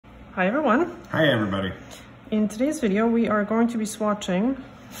Hi everyone. Hi everybody. In today's video we are going to be swatching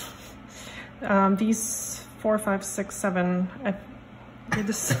these 4, 5, 6, 7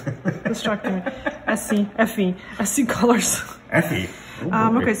 distracting me. Essie colors. Effie.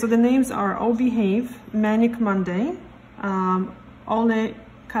 Oh, okay, so the names are Oh Behave, Manic Monday, Ole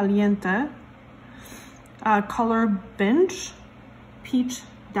Caliente, Color Binge, Peach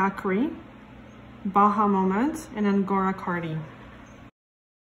Daiquiri, Baha Moment, and Angora Cardi.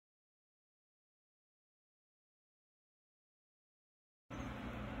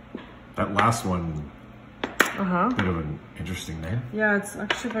 That last one, bit of an interesting name. Yeah, it's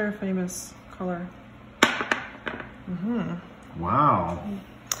actually a very famous color. Wow,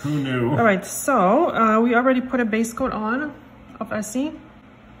 who knew? All right, so we already put a base coat on of Essie.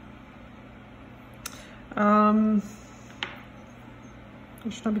 I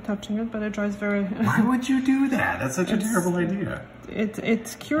should not be touching it, but it dries very... Why would you do that? That's such a terrible idea.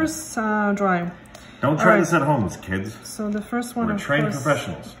 It cures dry. Don't try this at home, kids. So the first one, we're trained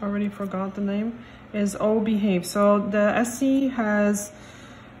professionals. Already forgot the name, is Oh Behave. So the Essie has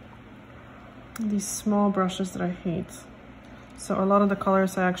these small brushes that I hate. So a lot of the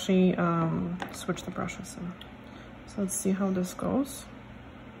colors I actually switch the brushes in. So let's see how this goes.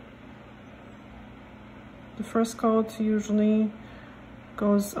 The first coat usually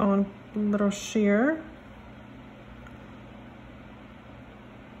goes on a little sheer.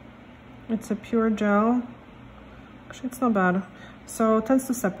 It's a pure gel. Actually, it's not bad. So it tends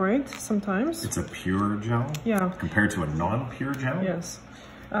to separate sometimes. It's a pure gel? Yeah. Compared to a non-pure gel? Yes.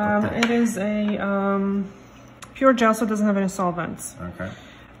 It is a pure gel, so it doesn't have any solvents. Okay.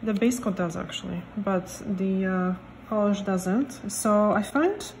 The base coat does actually, but the polish doesn't. So I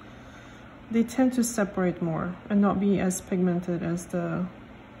find they tend to separate more and not be as pigmented as the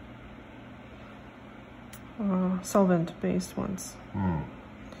solvent-based ones.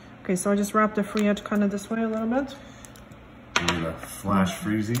 Okay, so I just wrap the free edge kind of this way a little bit. Do the flash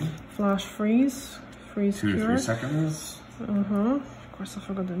freezing. Flash freeze. Freeze 2 to cure. 3 seconds. Of course, I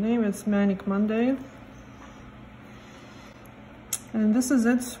forgot the name. It's Manic Monday. And this is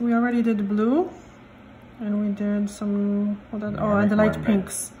it. We already did blue. And we did some... and the light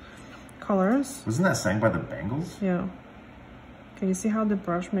pinks colors. Wasn't that sang by the Bangles? Yeah. Okay, you see how the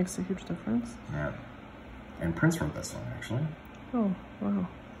brush makes a huge difference? Yeah. And Prince wrote that song, actually. Oh, wow.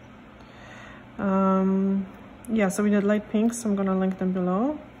 Yeah, so we did light pinks. I'm gonna link them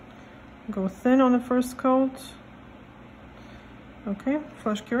below. Go thin on the first coat. Okay,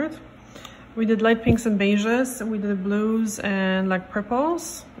 flash cure it. We did light pinks and beiges. We did blues and like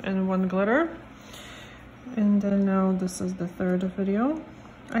purples and one glitter. And then now this is the third video.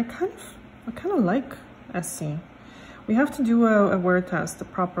 I kind of like Essie. We have to do a wear test, the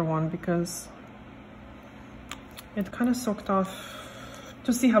proper one, because it kind of soaked off,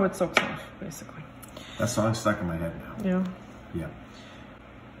 to see how it soaks off, basically. That song's stuck in my head now. Yeah. Yeah.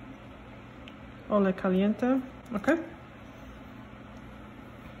 Ole Caliente. Okay.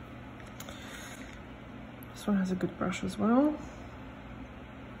 This one has a good brush as well.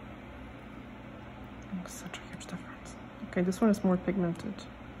 Makes such a huge difference. Okay, this one is more pigmented.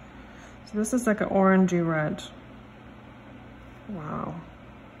 So this is like an orangey red. Wow.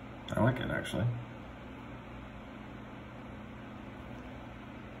 I like it, actually.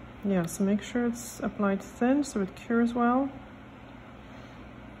 Yeah, so make sure it's applied thin so it cures well.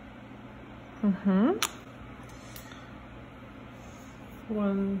 1,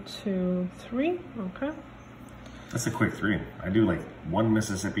 2, 3. Okay. That's a quick 3. I do like 1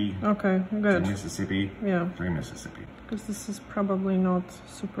 Mississippi. Okay, good. 2 Mississippi. Yeah. 3 Mississippi. Because this is probably not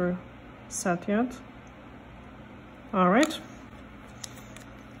super set yet. All right.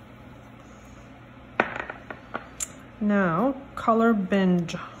 Now, Color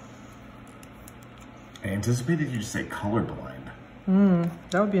Binge. I anticipated you to say colorblind.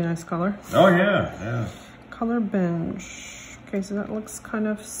 That would be a nice color. Oh yeah, yeah. Color Binge. Okay, so that looks kind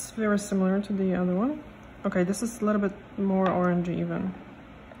of very similar to the other one. Okay, this is a little bit more orangey even.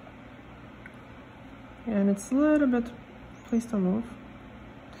 And it's a little bit, please don't move.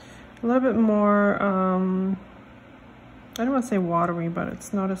 A little bit more, I don't want to say watery, but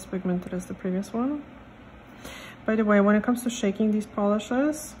it's not as pigmented as the previous one. By the way, when it comes to shaking these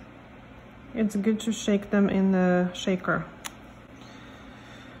polishes, it's good to shake them in the shaker.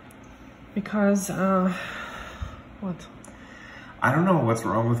 Because, what? I don't know what's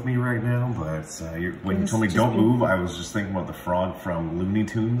wrong with me right now, but when you told me don't move, I was just thinking about the frog from Looney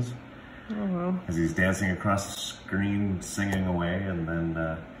Tunes. Oh, well. As he's dancing across the screen, singing away, and then,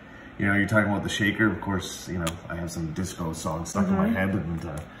 you know, you're talking about the shaker. Of course, you know, I have some disco songs stuck in my head, and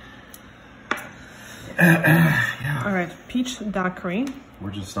yeah. All right, Peach Daiquiri.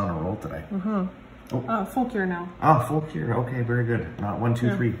 We're just on a roll today. Oh, full cure now. Ah, full cure. Okay, very good. Not 1,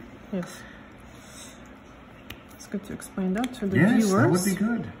 2, 3. Yes. It's good to explain that to the viewers. Yes, that would be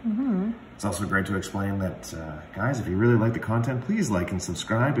good. It's also great to explain that, guys, if you really like the content, please like and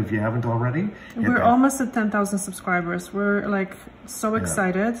subscribe if you haven't already. We're almost at 10,000 subscribers. We're like so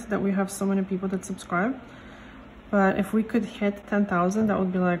excited that we have so many people that subscribe. But if we could hit 10,000, that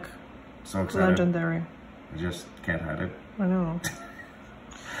would be like so excited. Legendary. I just can't hide it. I know.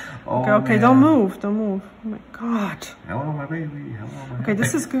 Oh, okay, don't move. Don't move. Oh my God. Hello, my baby. Hello, my Okay,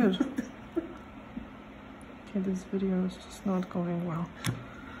 this is good. Okay, this video is just not going well.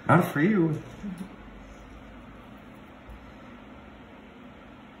 Not for you.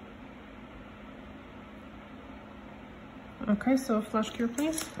 Okay, so flash cure,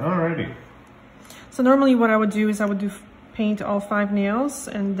 please. Alrighty. So normally what I would do is I would do paint all 5 nails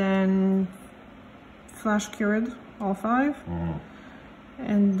and then flash cured all 5.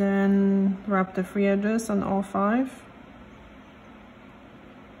 And then wrap the free edges on all 5.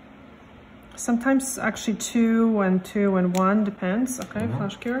 Sometimes actually 2 and 2 and 1 depends. Okay,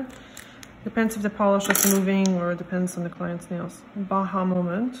 flash cure. Depends if the polish is moving or depends on the client's nails. Baha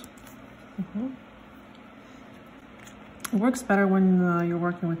moment. It works better when you're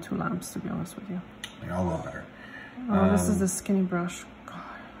working with 2 lamps, to be honest with you. They all look better. Oh, this is the skinny brush. God.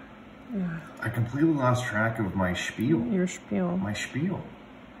 Yeah. I completely lost track of my spiel. Your spiel. My spiel.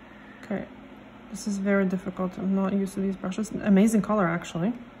 Okay. This is very difficult. I'm not used to these brushes. Amazing color,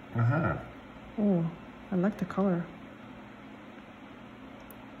 actually. Oh, I like the color.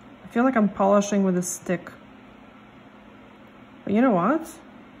 I feel like I'm polishing with a stick. But you know what?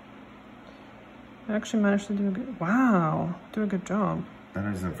 I actually managed to do a good... Wow. Do a good job. That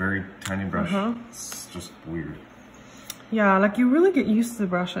is a very tiny brush. It's just weird. Yeah, like you really get used to the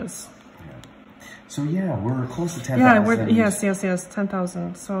brushes. So yeah, we're close to 10,000. Yeah, yes,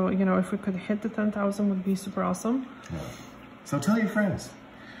 10,000. So, you know, if we could hit the 10,000 would be super awesome. So tell your friends.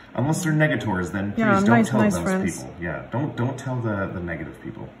 Unless they're negators, then please don't tell those friends. people. Yeah, don't tell the negative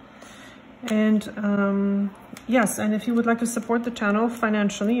people. And yes, and if you would like to support the channel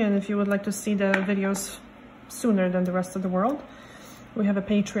financially, and if you would like to see the videos sooner than the rest of the world, we have a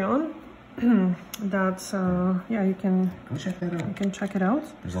Patreon. That yeah, you can go check that out. You can check it out.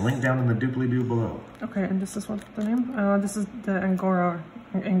 There's a link down in the doobly-doo below. Okay, and this is what's the name? This is the Angora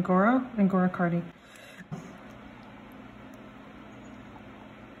Cardi.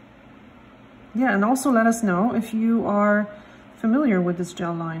 Yeah, and also let us know if you are familiar with this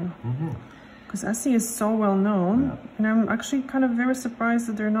gel line. Because Essie is so well known, and I'm actually kind of very surprised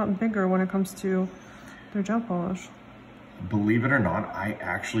that they're not bigger when it comes to their gel polish. Believe it or not, I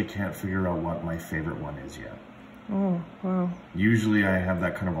actually can't figure out what my favorite one is yet. Oh, wow. Usually I have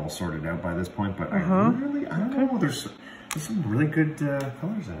that kind of all sorted out by this point, but I don't know. There's some really good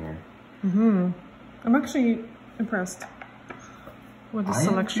colors in here. I'm actually impressed with the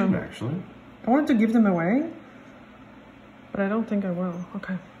selection. I am too, actually. I wanted to give them away, but I don't think I will.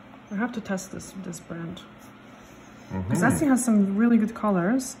 Okay, I have to test this brand. Because Essie has some really good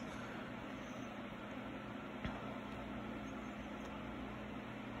colors.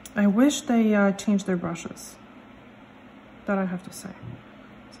 I wish they changed their brushes. That I have to say.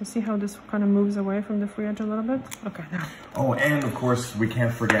 So see how this kind of moves away from the free edge a little bit? Okay, now. Oh, and of course, we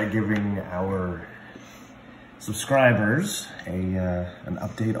can't forget giving our subscribers an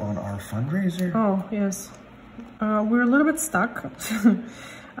update on our fundraiser. Oh, yes. We're a little bit stuck,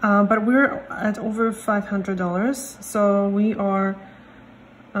 but we're at over $500. So we are,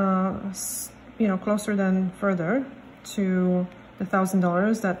 you know, closer than further to the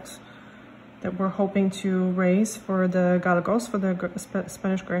 $1,000 that we're hoping to raise for the galgos, for the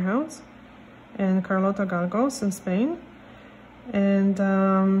Spanish Greyhounds, and Carlota Galgos in Spain. And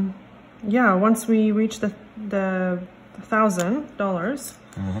yeah, once we reach the $1,000,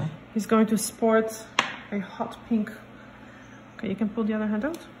 he's going to sport a hot pink. Okay, you can pull the other hand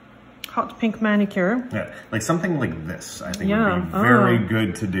out. Hot pink manicure. Yeah, like something like this, I think would be very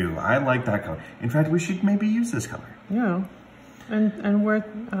good to do. I like that color. In fact, we should maybe use this color. Yeah. And wear it,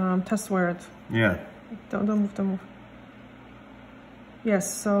 test wear it. Yeah. Don't move.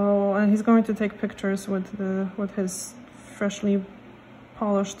 Yes. So, and he's going to take pictures with his freshly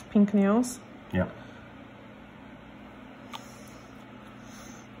polished pink nails. Yeah.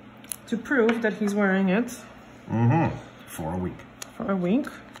 To prove that he's wearing it. For a week. For a week.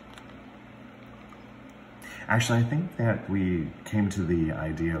 Actually, I think that we came to the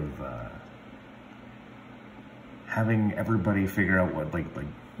idea of having everybody figure out what, like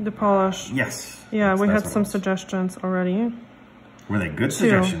the polish. Yes. Yeah, we had some suggestions already. Were they good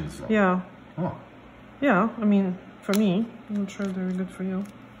suggestions? Yeah. Oh. Yeah, I mean, for me. I'm not sure they're good for you.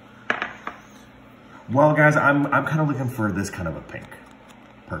 Well, guys, I'm kind of looking for this kind of a pink,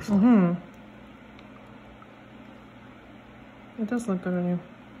 personally. It does look good on you.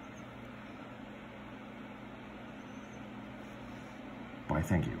 Why,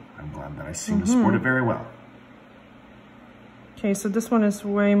 thank you. I'm glad that I seem to support it very well. Okay, so this one is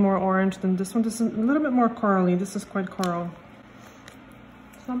way more orange than this one. This is a little bit more corally. This is quite coral.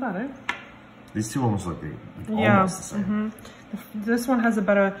 It's not bad, eh? These two almost look almost the same. This one has a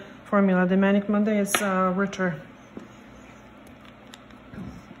better formula. The Manic Monday is richer.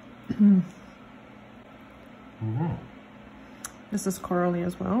 This is corally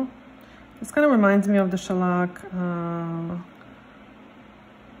as well. This kind of reminds me of the shellac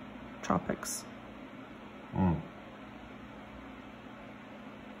tropics.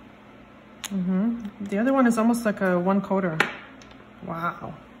 The other one is almost like a one coater.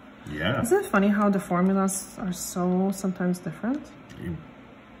 Wow. Yeah. Isn't it funny how the formulas are so sometimes different?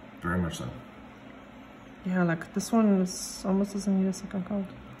 Very much so. Yeah, like this one is almost doesn't need a second coat.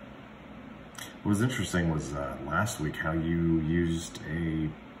 What was interesting was last week how you used a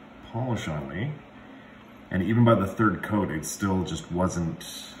polish on me, and even by the third coat, it still just wasn't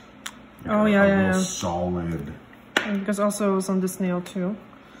like solid. And because also it was on this nail too.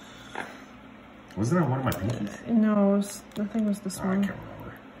 Wasn't it on one of my pinkies? No, I think it was this one. I can't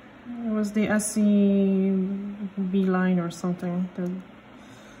remember. It was the Essie B-line or something.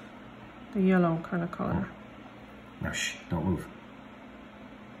 The yellow kind of color. No, shh, don't move.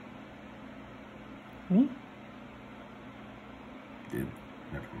 Me? Did.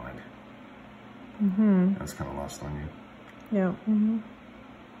 Never mind. I was kind of lost on you. Yeah.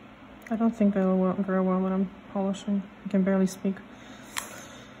 I don't think it'll work very well when I'm polishing. I can barely speak.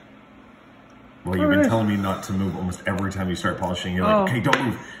 Well, you've been telling me not to move almost every time you start polishing. You're like, okay, don't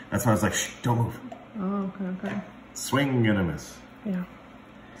move. That's why I was like, shh, don't move. Oh, okay. Swing and a miss. Yeah.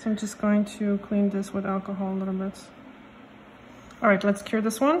 So I'm just going to clean this with alcohol a little bit. All right, let's cure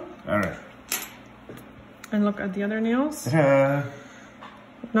this one. All right. And look at the other nails. Ta-da.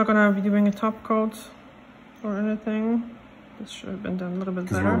 I'm not gonna be doing a top coat or anything. This should have been done a little bit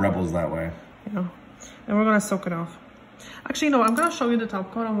better. Because we're rebels that way. Yeah. And we're gonna soak it off. Actually, no, I'm gonna show you the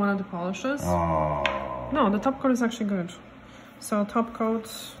top coat on one of the polishes. Oh. No, the top coat is actually good. So top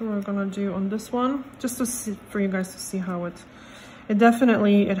coat we're gonna do on this one, just to see, for you guys to see how it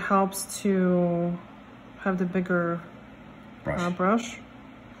definitely, it helps to have the bigger brush.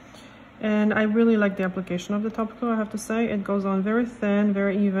 And I really like the application of the top coat, I have to say. It goes on very thin,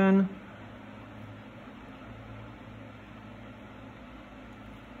 very even.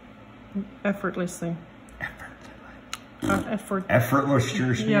 Effortlessly.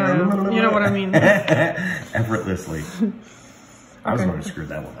 Effortlessly. Yeah, you know what I mean. Effortlessly. I was going to screw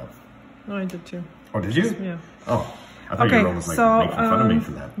that one up. No, I did too. Oh, did you? Yeah. Oh, I thought you were almost like making fun of me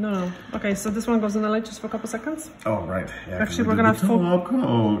for that. No. Okay, so this one goes in the light just for a couple seconds. Oh, right. Yeah, actually, we're gonna have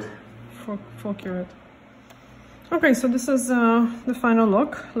full cure it. Okay, so this is the final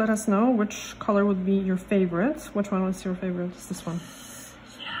look. Let us know which color would be your favorite. Which one was your favorite? It's this one.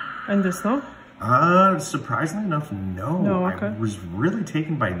 Yeah. And this, no? Surprisingly enough, no. No, okay. I was really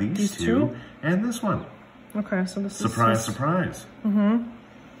taken by these two and this one. Okay, so this surprise.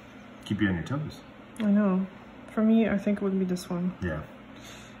 Keep you on your toes. I know. For me, I think it would be this one. Yeah.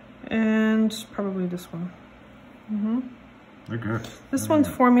 And probably this one. They're good. This one's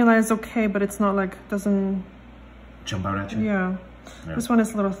formula is okay, but it's not like, doesn't jump out at you. Yeah. This one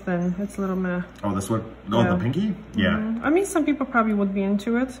is a little thin. It's a little meh. Oh, this one? Oh, the pinky? Yeah. I mean, some people probably would be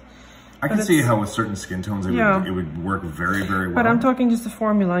into it. I can see how with certain skin tones it would work very, very well. But I'm talking just the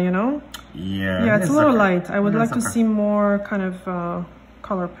formula, you know? Yeah. Yeah, it's a little light. I would like to see more kind of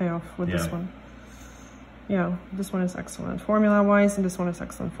color payoff with this one. Yeah, this one is excellent formula-wise, and this one is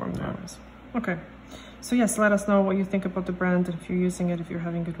excellent formula-wise. Okay. So yes, let us know what you think about the brand, if you're using it, if you're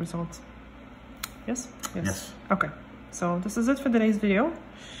having good results. Yes? Yes. Okay. So this is it for today's video.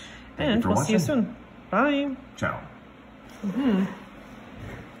 And we'll see you soon. Bye. Ciao.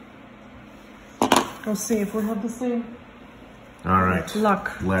 We'll see if we have the same. All right.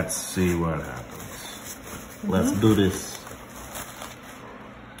 Luck. Let's see what happens. Let's do this.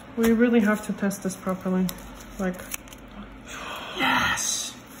 We really have to test this properly. Like.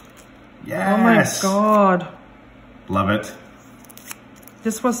 Yes. Yes. Oh my god. Love it.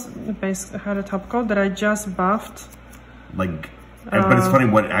 This was the base. Had a top coat that I just buffed. Like, but it's funny.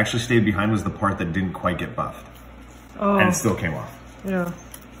 What actually stayed behind was the part that didn't quite get buffed. Oh. And it still came off. Yeah.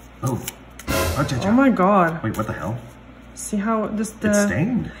 Oh. Oh my god. Wait, what the hell? See how this it's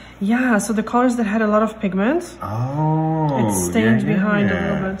stained. Yeah, so the colors that had a lot of pigment. Oh. It's stained behind a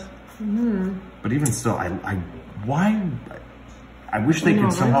little bit. But even still, I Why? I wish they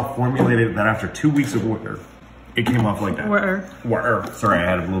could somehow formulate it that after 2 weeks of wear, it came off like that. Wear. Sorry, I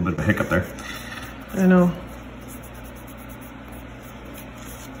had a little bit of a hiccup there. I know.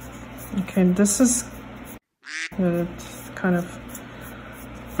 Okay, this is it's kind of.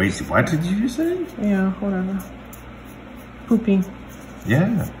 Wait, what did you say? Yeah, whatever. Poopy.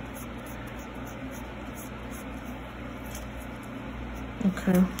 Yeah.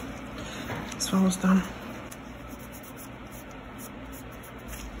 Okay, this one was done.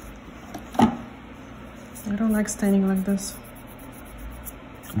 I don't like staining like this.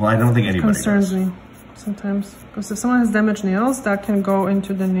 Well, I don't think anybody concerns does. me sometimes, because if someone has damaged nails, that can go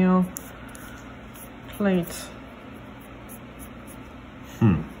into the nail plate.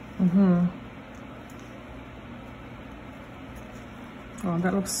 Oh,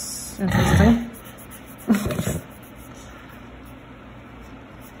 that looks interesting.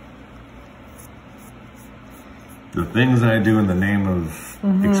 The things I do in the name of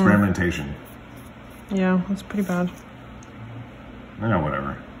experimentation. Yeah, that's pretty bad. Yeah,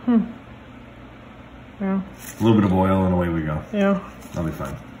 whatever. Yeah. A little bit of oil and away we go. Yeah. I'll be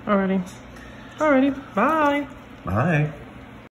fine. Alrighty. Alrighty. Bye. Bye.